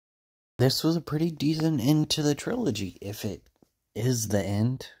this was a pretty decent end to the trilogy, if it is the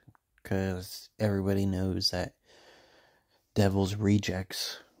end, because everybody knows that Devil's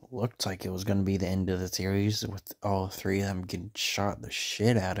Rejects looked like it was going to be the end of the series, with all three of them getting shot the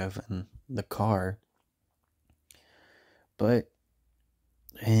shit out of in the car. But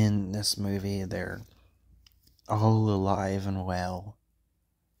in this movie, they're all alive and well,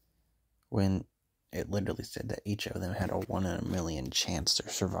 when it literally said that each of them had a 1 in a million chance to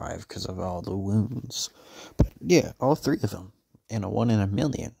survive because of all the wounds. But yeah, all three of them in a 1 in a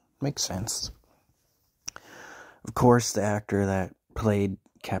million. Makes sense. Of course, the actor that played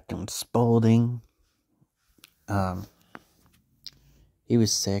Captain Spaulding, he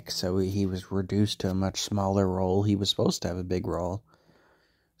was sick, so he was reduced to a much smaller role. He was supposed to have a big role.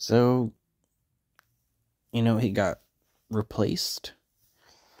 So, he got replaced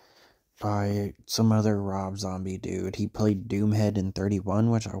by some other Rob Zombie dude. He played Doomhead in 31,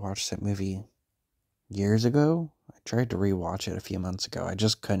 which I watched that movie years ago. I tried to rewatch it a few months ago. I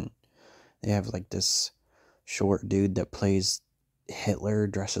just couldn't. They have like this short dude that plays Hitler,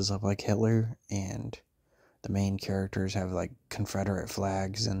 dresses up like Hitler, and the main characters have like Confederate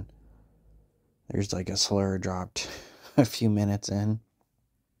flags, and there's like a slur dropped a few minutes in.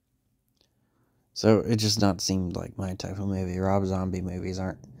 So it just not seemed like my type of movie. Rob Zombie movies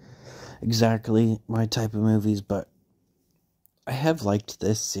aren't exactly my type of movies, but I have liked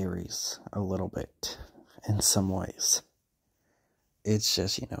this series a little bit in some ways. It's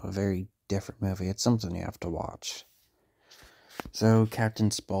just, a very different movie. It's something you have to watch. So Captain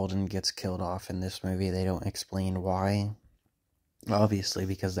Spaulding gets killed off in this movie. They don't explain why. Obviously,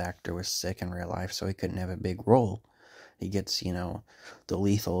 because the actor was sick in real life, so he couldn't have a big role. He gets, the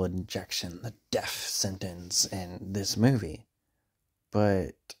lethal injection, the death sentence in this movie.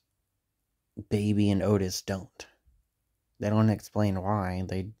 But Baby and Otis don't. They don't explain why.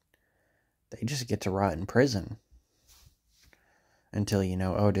 They just get to rot in prison. Until,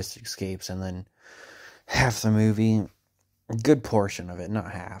 Otis escapes, and then half the movie, a good portion of it,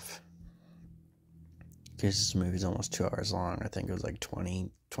 not half, because this movie's almost 2 hours long. I think it was like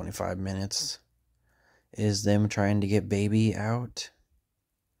 25 minutes, is them trying to get Baby out.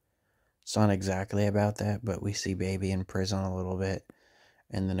 It's not exactly about that, but we see Baby in prison a little bit.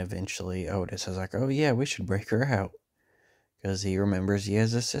 And then eventually Otis is like, oh yeah, we should break her out. Because he remembers he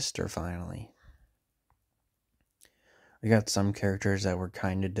has a sister finally. We got some characters that were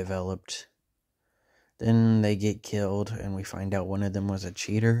kind of developed. Then they get killed, and we find out one of them was a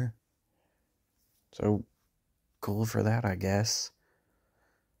cheater. So, cool for that, I guess.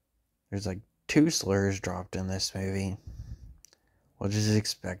 There's like 2 slurs dropped in this movie, which is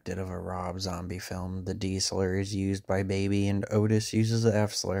expected of a Rob Zombie film. The D slur is used by Baby, and Otis uses the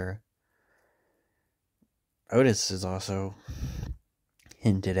F slur. Otis is also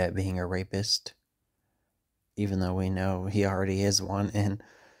hinted at being a rapist, even though we know he already is one, and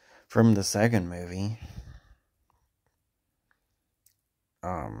from the second movie,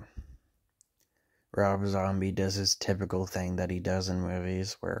 Rob Zombie does his typical thing that he does in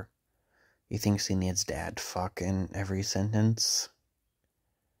movies, where he thinks he needs to add fuck in every sentence.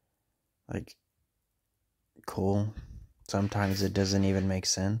 Like, cool. Sometimes it doesn't even make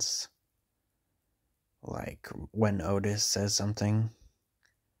sense. Like, when Otis says something.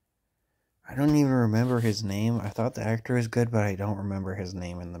 I don't even remember his name. I thought the actor was good, but I don't remember his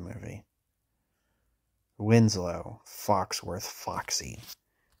name in the movie. Winslow Foxworth Foxy.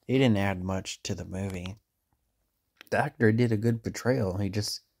 He didn't add much to the movie. The actor did a good portrayal. He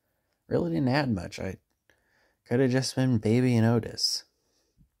just really didn't add much. I could have just been Baby and Otis.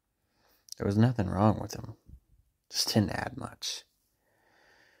 There was nothing wrong with him. Just didn't add much.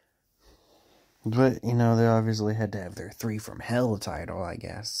 But, they obviously had to have their 3 from Hell title, I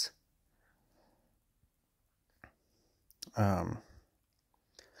guess.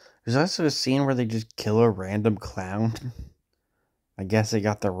 There's also a scene where they just kill a random clown. I guess they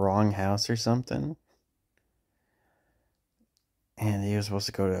got the wrong house or something. And he was supposed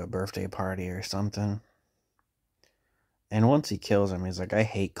to go to a birthday party or something. And once he kills him, he's like, I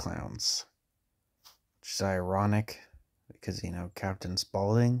hate clowns. Which is ironic, because, Captain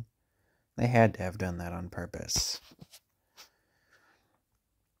Spaulding, they had to have done that on purpose.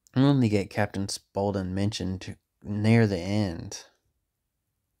 And when they get Captain Spaulding mentioned near the end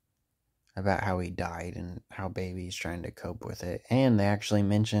about how he died and how Baby's trying to cope with it. And they actually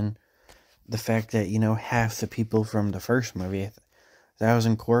mention the fact that, half the people from the first movie,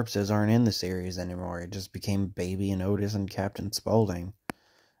 1,000 Corpses, aren't in the series anymore. It just became Baby and Otis and Captain Spaulding.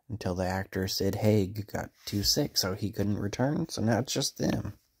 Until the actor Sid Haig got too sick, so he couldn't return. So now it's just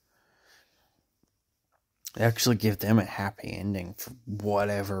them. They actually give them a happy ending for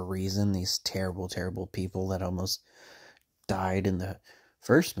whatever reason. These terrible, terrible people that almost died in the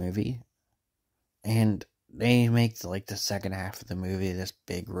first movie. And they make, like, the second half of the movie this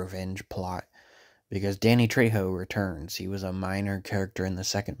big revenge plot. Because Danny Trejo returns. He was a minor character in the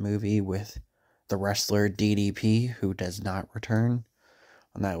second movie with the wrestler DDP, who does not return.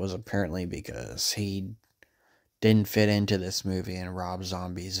 And that was apparently because he didn't fit into this movie and Rob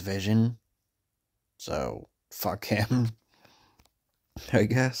Zombie's vision. So, fuck him, I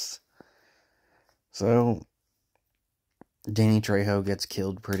guess. So, Danny Trejo gets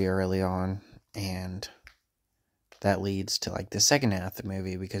killed pretty early on, and that leads to, like, the second half of the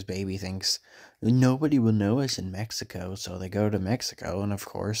movie, because Baby thinks nobody will know us in Mexico, so they go to Mexico, and of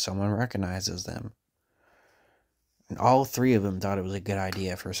course, someone recognizes them. And all three of them thought it was a good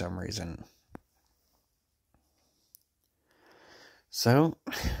idea for some reason. So,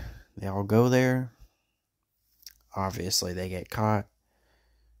 they all go there. Obviously, they get caught.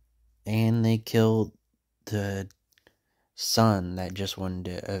 And they kill the son that just wanted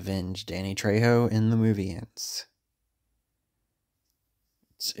to avenge Danny Trejo, and the movie ends.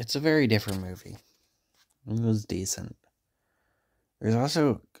 It's a very different movie. It was decent. There's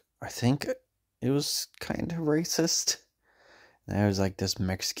also, I think it was kind of racist. There's like this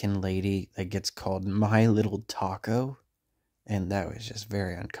Mexican lady that gets called My Little Taco, and that was just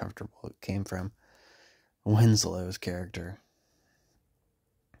very uncomfortable. It came from Winslow's character.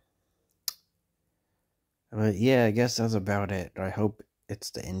 But yeah, I guess that's about it. I hope it's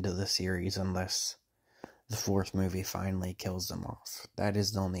the end of the series, unless the fourth movie finally kills them off. That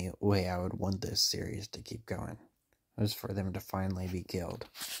is the only way I would want this series to keep going, is for them to finally be killed.